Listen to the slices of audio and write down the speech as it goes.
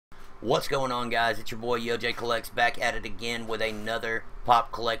What's going on, guys? It's your boy YoJ Collects back at it again with another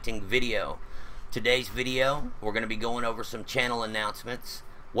pop collecting video. Today's video, we're going to be going over some channel announcements,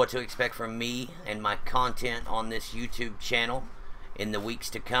 what to expect from me and my content on this YouTube channel in the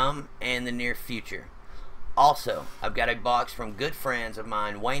weeks to come and the near future. Also, I've got a box from good friends of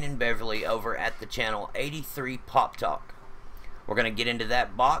mine, Wayne and Beverly, over at the channel 83POPTALK. We're going to get into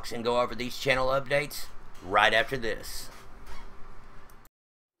that box and go over these channel updates right after this.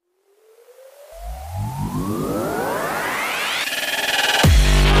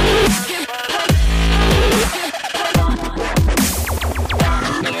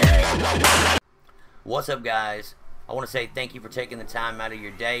 What's up, guys? I want to say thank you for taking the time out of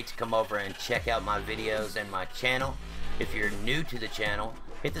your day to come over and check out my videos and my channel. If you're new to the channel,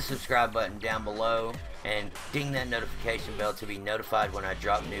 hit the subscribe button down below and ding that notification bell to be notified when I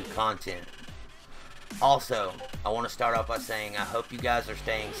drop new content. Also, I want to start off by saying I hope you guys are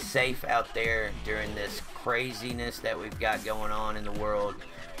staying safe out there during this craziness that we've got going on in the world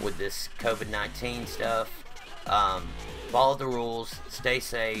with this COVID-19 stuff. Follow the rules, stay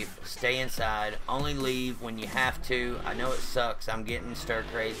safe, stay inside, only leave when you have to. I know it sucks, I'm getting stir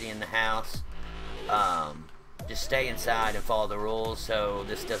crazy in the house. Just stay inside and follow the rules so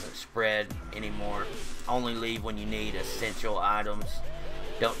this doesn't spread anymore. Only leave when you need essential items.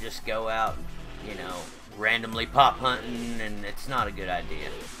 Don't just go out, you know, randomly pop hunting, and it's not a good idea.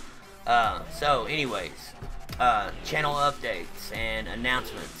 So anyways, channel updates and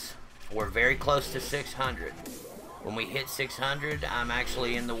announcements. We're very close to 600. When we hit 600, I'm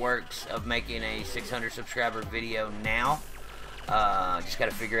actually in the works of making a 600 subscriber video now. Just got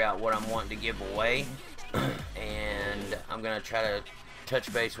to figure out what I'm wanting to give away. And I'm going to try to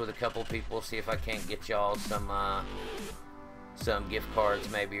touch base with a couple people, see if I can't get y'all some gift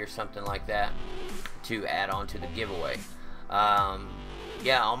cards maybe or something like that to add on to the giveaway.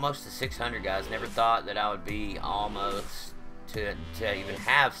 Yeah, almost to 600, guys. Never thought that I would be almost to even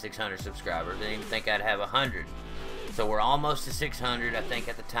have 600 subscribers. Didn't even think I'd have 100. So we're almost to 600. I think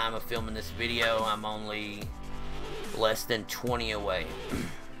at the time of filming this video, I'm only less than 20 away.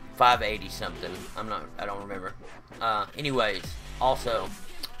 580 something. I don't remember. Anyways, also,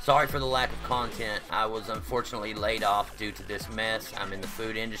 sorry for the lack of content. I was unfortunately laid off due to this mess. I'm in the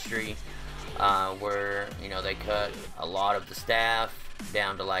food industry, where, you know, they cut a lot of the staff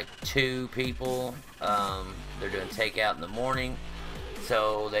down to like 2 people. They're doing takeout in the morning,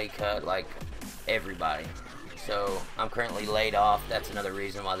 so they cut like everybody. So I'm currently laid off. That's another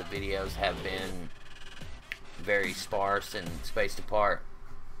reason why the videos have been very sparse and spaced apart,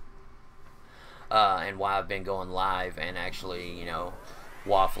 and why I've been going live and actually, you know,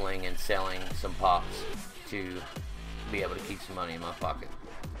 waffling and selling some pops to be able to keep some money in my pocket.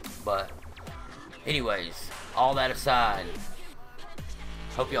 But anyways, all that aside,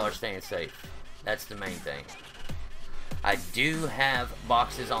 hope y'all are staying safe. That's the main thing. I do have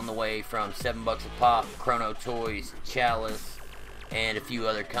boxes on the way from 7 Bucks a Pop, Chrono Toys, Chalice, and a few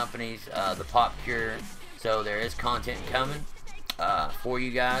other companies, the Pop Cure. So there is content coming for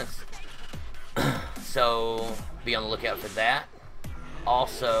you guys. So be on the lookout for that.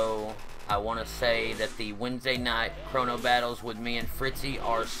 Also, I want to say that the Wednesday night Chrono battles with me and Fritzy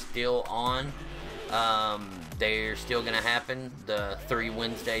are still on. They're still going to happen the 3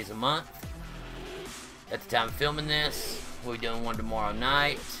 Wednesdays a month. At the time of filming this, we're doing one tomorrow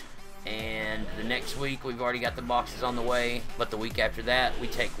night, and the next week we've already got the boxes on the way, but the week after that we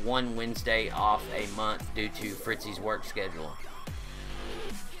take 1 Wednesday off a month due to Fritzy's work schedule.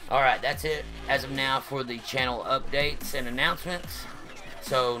 Alright, that's it as of now for the channel updates and announcements.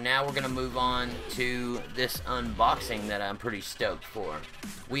 So now we're going to move on to this unboxing that I'm pretty stoked for.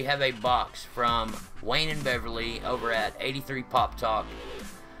 We have a box from Wayne and Beverly over at 83POPTALK.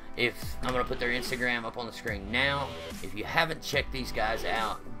 I'm going to put their Instagram up on the screen now. If you haven't checked these guys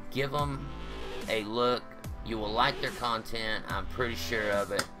out, give them a look. You will like their content, I'm pretty sure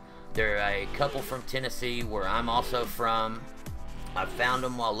of it. They're a couple from Tennessee, where I'm also from. I found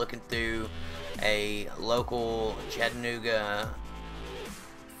them while looking through a local Chattanooga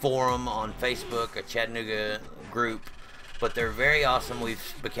forum on Facebook, a Chattanooga group. But they're very awesome. We've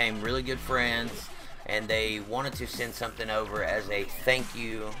became really good friends, and they wanted to send something over as a thank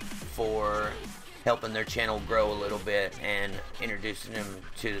you for helping their channel grow a little bit and introducing them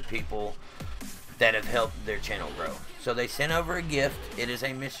to the people that have helped their channel grow. So they sent over a gift. It is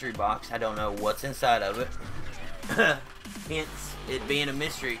a mystery box. I don't know what's inside of it. Hence it being a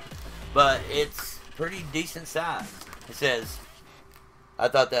mystery, but it's pretty decent size. It says, I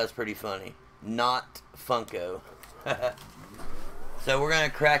thought that was pretty funny, not Funko. So we're gonna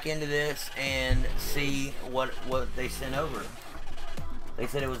crack into this and see what they sent over. They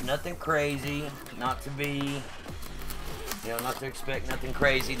said it was nothing crazy, not to be, not to expect nothing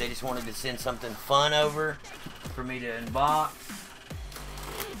crazy. They just wanted to send something fun over for me to unbox.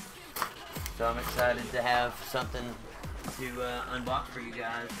 So I'm excited to have something to unbox for you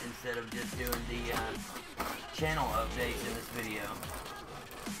guys instead of just doing the channel updates in this video.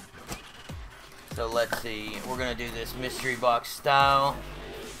 So let's see, we're gonna do this mystery box style.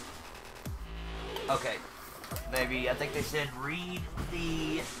 Okay, maybe, I think they said read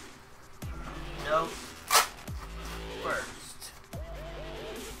the note first.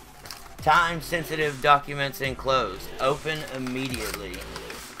 Time-sensitive documents enclosed. Open immediately.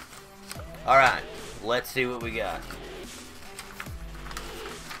 Alright, let's see what we got.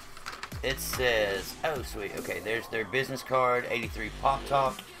 It says, oh sweet, okay, there's their business card,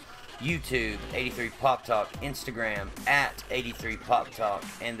 83POPTALK, YouTube, 83POPTALK, Instagram, at 83POPTALK,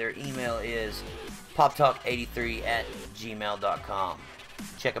 and their email is poptalk83@gmail.com.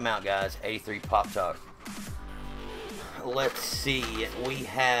 Check them out, guys, 83POPTALK. Let's see, we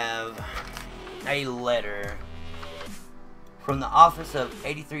have a letter from the office of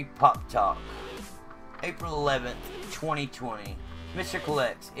 83POPTALK, April 11th, 2020. Mr.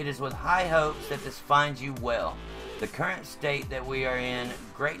 Collects, it is with high hopes that this finds you well. The current state that we are in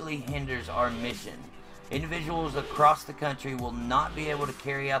greatly hinders our mission. Individuals across the country will not be able to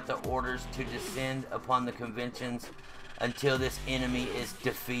carry out the orders to descend upon the conventions until this enemy is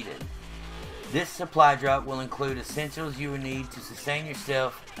defeated. This supply drop will include essentials you will need to sustain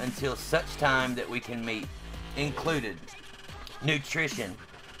yourself until such time that we can meet. Included: nutrition,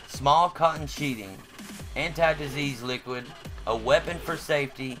 small cotton sheeting, anti-disease liquid, a weapon for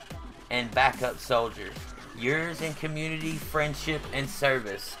safety, and backup soldiers. Yours in community, friendship, and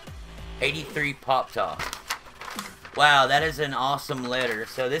service, 83POPTALK. Wow, that is an awesome letter.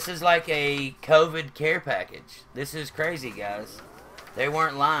 So this is like a COVID care package. This is crazy, guys. They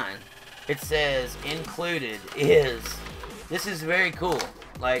weren't lying. It says included is, this is very cool.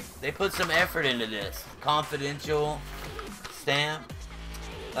 Like, they put some effort into this. Confidential stamp.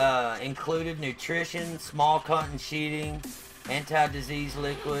 Included nutrition, small cotton sheeting, anti-disease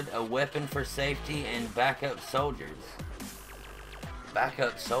liquid, a weapon for safety, and backup soldiers.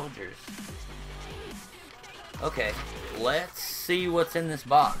 Backup soldiers. Okay, let's see what's in this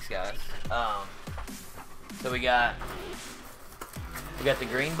box, guys. So we got the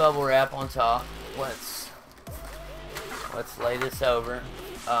green bubble wrap on top. Let's lay this over.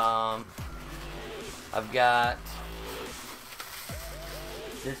 I've got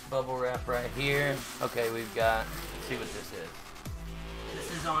this bubble wrap right here. Okay, we've got, let's see what this is.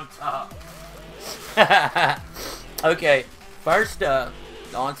 This is on top. Okay, first up,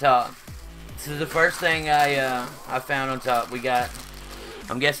 on top. This is the first thing I found on top. We got,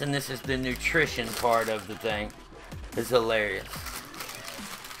 I'm guessing this is the nutrition part of the thing. It's hilarious.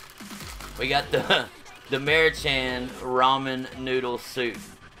 We got the Marichan ramen noodle soup.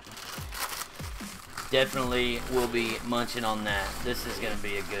 Definitely will be munching on that. This is going to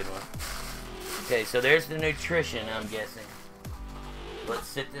be a good one. Okay, so there's the nutrition, I'm guessing. Let's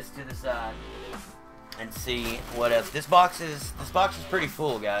set this to the side and see what else. This box is pretty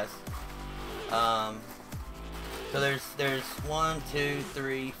full, guys. So there's 1, 2,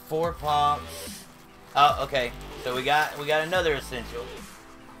 3, 4 pops. Oh, okay. So we got another essential.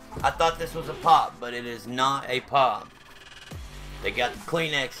 I thought this was a pop, but it is not a pop. They got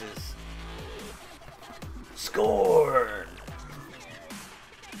Kleenexes. Scored!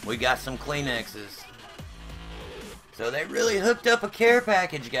 We got some Kleenexes. So they really hooked up a care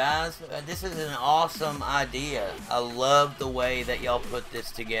package, guys. This is an awesome idea. I love the way that y'all put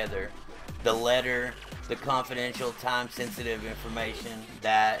this together. The letter, the confidential, time-sensitive information.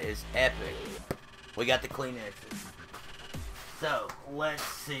 That is epic. We got the Kleenexes. So, let's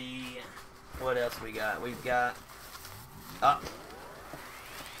see what else we got. We've got...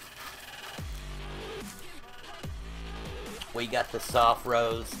 we got the Soft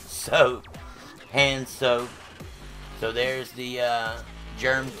Rose soap, hand soap. So there's the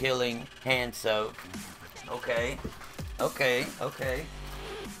germ-killing hand soap. Okay.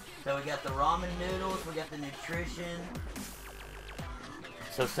 So we got the ramen noodles, we got the nutrition.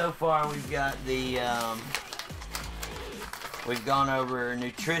 So far we've got the, we've gone over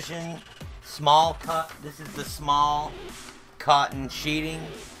nutrition, this is the small cotton sheeting.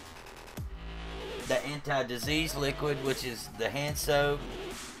 The anti-disease liquid, which is the hand soap.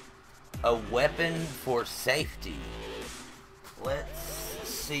 A weapon for safety. Let's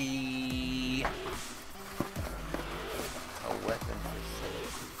see. A weapon for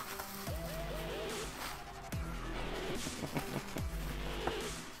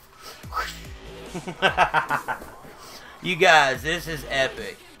safety. You guys, this is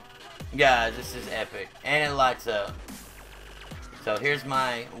epic. Guys, this is epic. And it lights up. So here's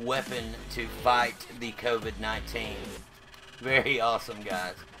my weapon to fight the COVID-19. Very awesome,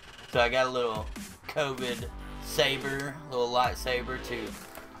 guys. So I got a little COVID saber, little lightsaber to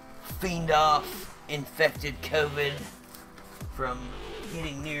fend off infected COVID from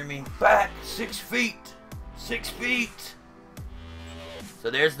getting near me. Back 6 feet. 6 feet. So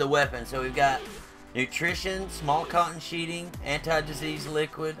there's the weapon. So we've got nutrition, small cotton sheeting, anti-disease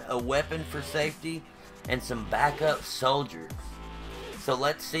liquid, a weapon for safety, and some backup soldiers. So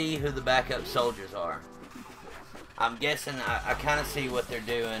let's see who the backup soldiers are. I'm guessing, I kind of see what they're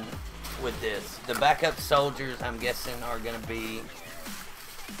doing with this. The backup soldiers, I'm guessing, are going to be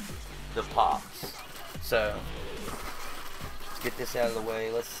the Pops. So, let's get this out of the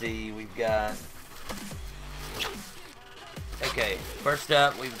way. Let's see, we've got... Okay, first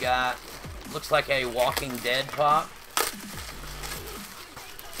up, we've got... Looks like a Walking Dead Pop.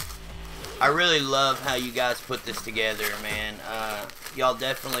 I really love how you guys put this together, man. Y'all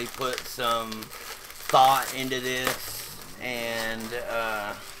definitely put some thought into this, and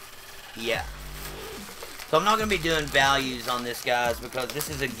yeah. So I'm not going to be doing values on this, guys, because this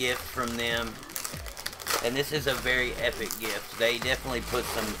is a gift from them, and this is a very epic gift. They definitely put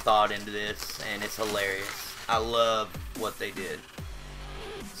some thought into this, and it's hilarious. I love what they did.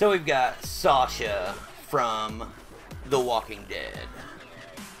 So we've got Sasha from The Walking Dead,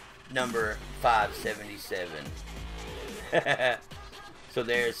 number 577. So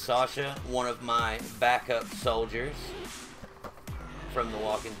there's Sasha, one of my backup soldiers from The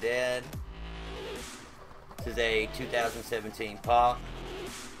Walking Dead. This is a 2017 pop.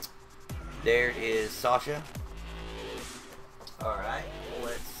 There is Sasha. Alright,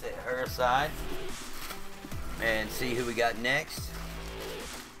 let's set her aside and see who we got next.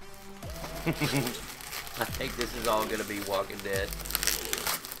 I think this is all going to be Walking Dead.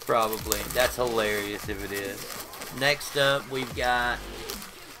 Probably. That's hilarious if it is. Next up, we've got...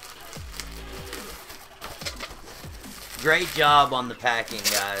 Great job on the packing,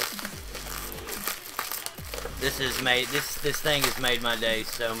 guys. This has made this thing has made my day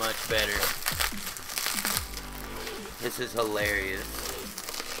so much better. This is hilarious.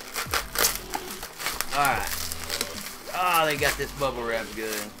 Alright. Oh, they got this bubble wrap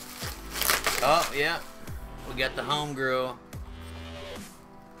good. Oh, yeah. We got the homegirl.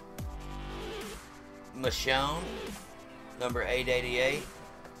 Michonne, number 888.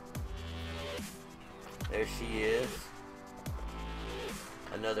 There she is.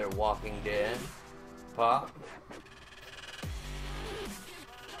 Another Walking Dead pop.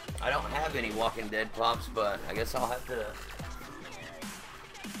 I don't have any Walking Dead pops, but I guess I'll have to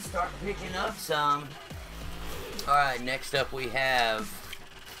start picking up some. Alright, next up we have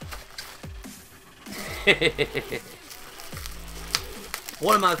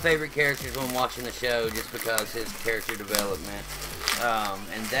one of my favorite characters when watching the show, just because his character development,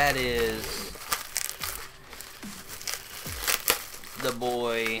 and that is the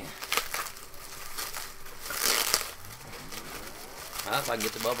boy. If I can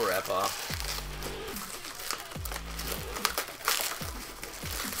get the bubble wrap off.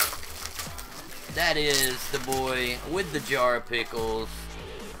 That is the boy with the jar of pickles,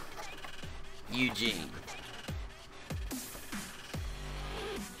 Eugene.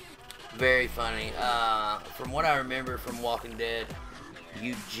 Very funny. From what I remember from Walking Dead,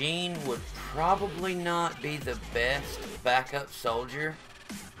 Eugene would probably not be the best backup soldier,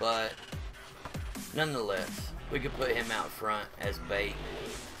 but nonetheless, we could put him out front as bait.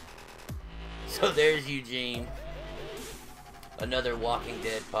 So there's Eugene. Another Walking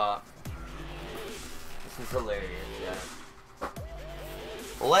Dead pop. This is hilarious, guys.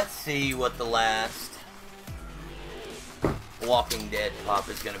 Let's see what the last Walking Dead pop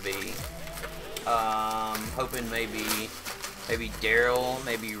is going to be. Hoping maybe Daryl,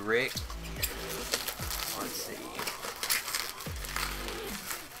 maybe Rick. Let's see.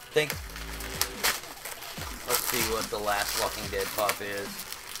 Let's see what the last Walking Dead pop is.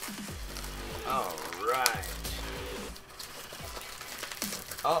 Alright.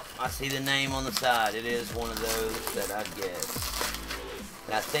 Oh, I see the name on the side. It is one of those that I'd guess.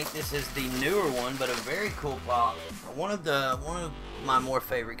 And I think this is the newer one, but a very cool pop. One of my more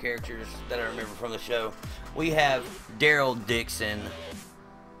favorite characters that I remember from the show. We have Daryl Dixon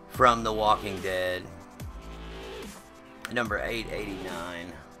from The Walking Dead, number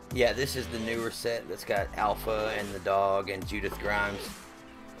 889. Yeah, this is the newer set that's got Alpha and the dog and Judith Grimes.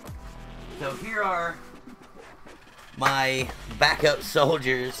 So here are my backup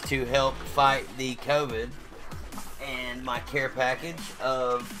soldiers to help fight the COVID, and my care package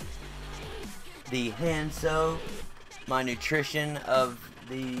of the hand soap, my nutrition of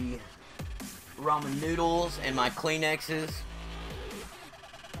the ramen noodles and my Kleenexes.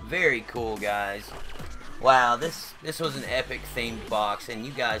 Very cool, guys. Wow, this was an epic themed box, and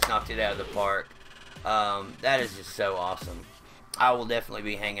you guys knocked it out of the park. That is just so awesome. I will definitely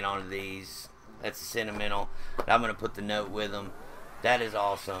be hanging on to these. That's sentimental. I'm going to put the note with them. That is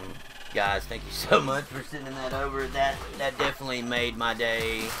awesome. Guys, thank you so much for sending that over. That definitely made my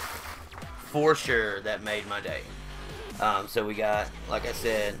day. For sure, that made my day. So we got, like I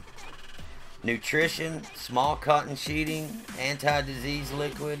said, nutrition, small cotton sheeting, anti-disease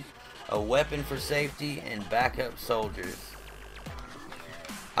liquid, a weapon for safety, and backup soldiers.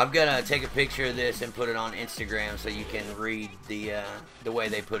 I'm gonna take a picture of this and put it on Instagram so you can read the way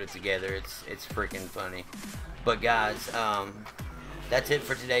they put it together. It's freaking funny. But guys, that's it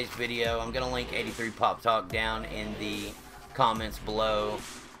for today's video. I'm gonna link 83POPTALK down in the comments below,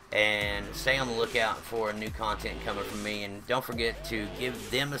 and stay on the lookout for new content coming from me. And don't forget to give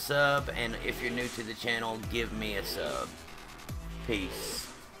them a sub, and if you're new to the channel, give me a sub. Peace.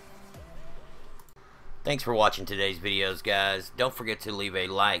 Thanks for watching today's videos, guys. Don't forget to leave a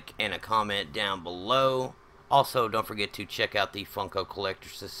like and a comment down below. Also, don't forget to check out the Funko Collector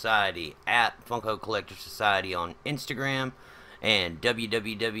Society at Funko Collector Society on Instagram and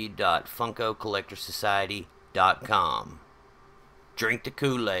www.funkocollectorsociety.com. Drink the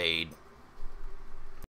Kool-Aid.